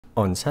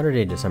On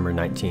Saturday, December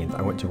 19th,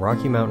 I went to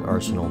Rocky Mountain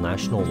Arsenal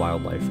National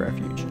Wildlife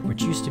Refuge,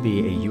 which used to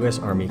be a U.S.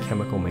 Army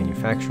chemical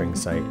manufacturing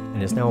site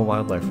and is now a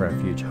wildlife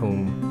refuge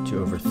home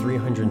to over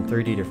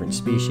 330 different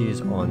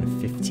species on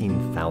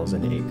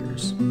 15,000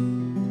 acres.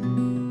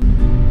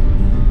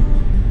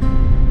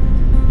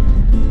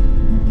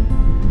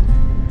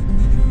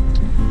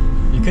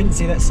 You couldn't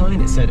see that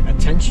sign. It said,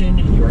 "Attention,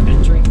 you are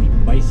entering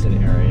the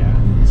bison area."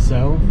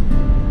 So,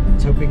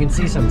 let's hope we can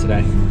see some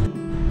today.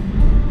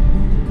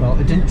 Well,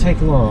 it didn't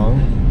take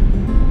long.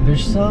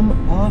 There's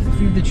some off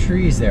through the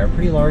trees there, a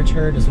pretty large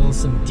herd, as well as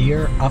some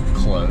deer up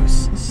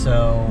close.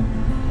 So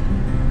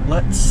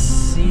let's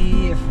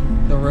see if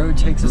the road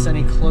takes us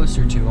any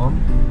closer to them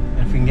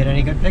and if we can get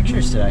any good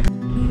pictures today.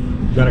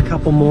 We've got a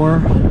couple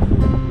more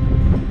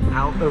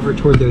out over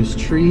toward those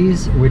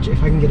trees, which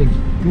if I can get a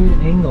good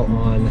angle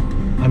on,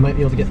 I might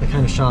be able to get the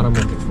kind of shot I'm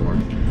looking for.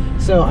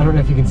 So I don't know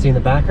if you can see in the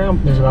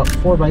background, there's about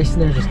 4 bison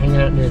there just hanging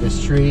out near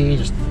this tree,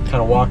 just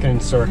kind of walking in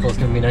circles.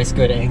 Gonna be nice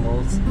good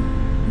angles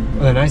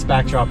with a nice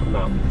backdrop of the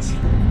mountains.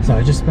 So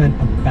I just spent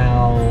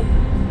about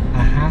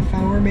a half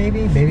hour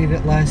maybe a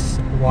bit less,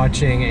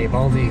 watching a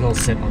bald eagle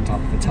sit on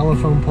top of a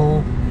telephone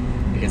pole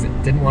because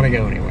it didn't want to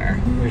go anywhere.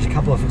 There's a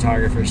couple of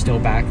photographers still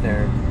back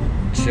there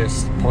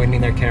just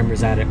pointing their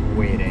cameras at it,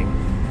 waiting.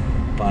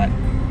 But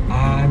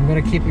I'm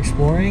gonna keep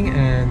exploring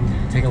and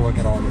take a look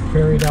at all the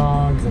prairie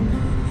dogs and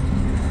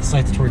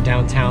sites toward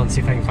downtown,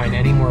 see if I can find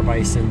any more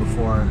bison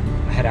before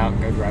I head out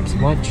and go grab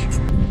some lunch.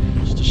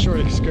 Just a short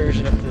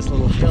excursion up this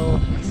little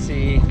hill,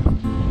 see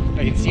if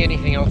I can see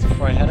anything else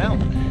before I head out.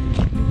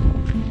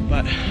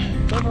 But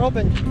overall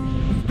been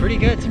pretty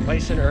good. Some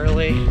bison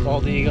early,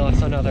 bald eagle, I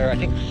saw another, I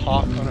think,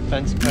 hawk on a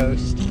fence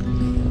post.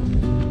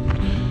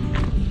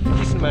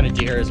 Decent amount of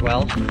deer as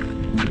well,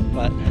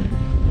 but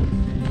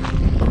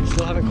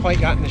still haven't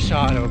quite gotten the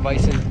shot of a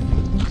bison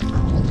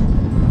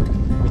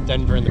with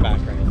Denver in the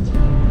background.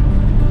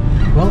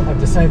 Well, I've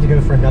decided to go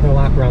for another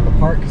lap around the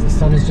park because the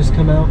sun has just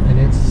come out and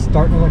it's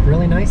starting to look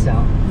really nice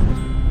out.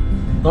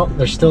 Well,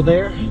 they're still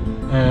there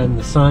and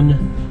the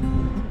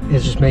sun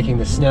is just making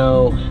the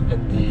snow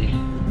and the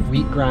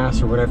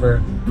wheatgrass or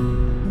whatever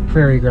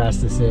prairie grass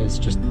this is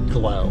just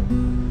glow.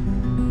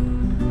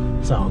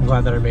 So I'm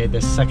glad that I made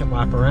this second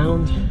lap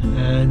around,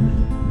 and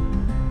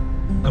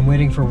I'm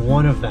waiting for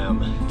one of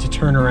them to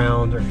turn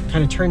around or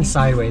kind of turn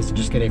sideways to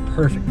just get a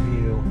perfect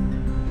view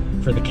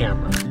for the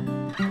camera.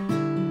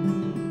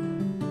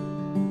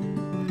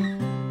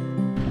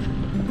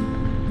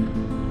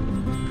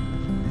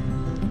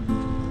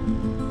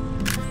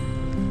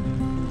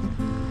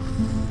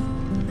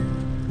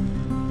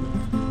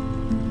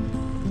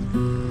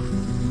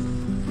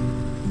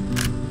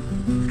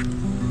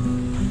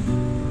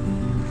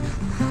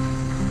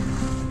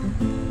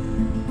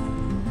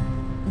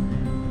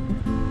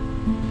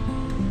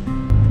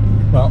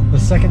 Well, the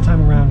second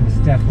time around was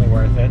definitely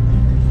worth it.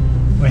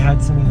 We had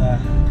some of the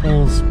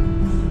bulls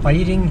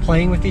fighting,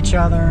 playing with each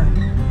other,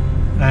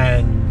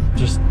 and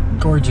just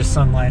gorgeous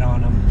sunlight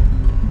on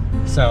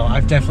them. So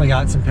I've definitely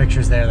got some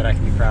pictures there that I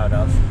can be proud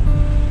of.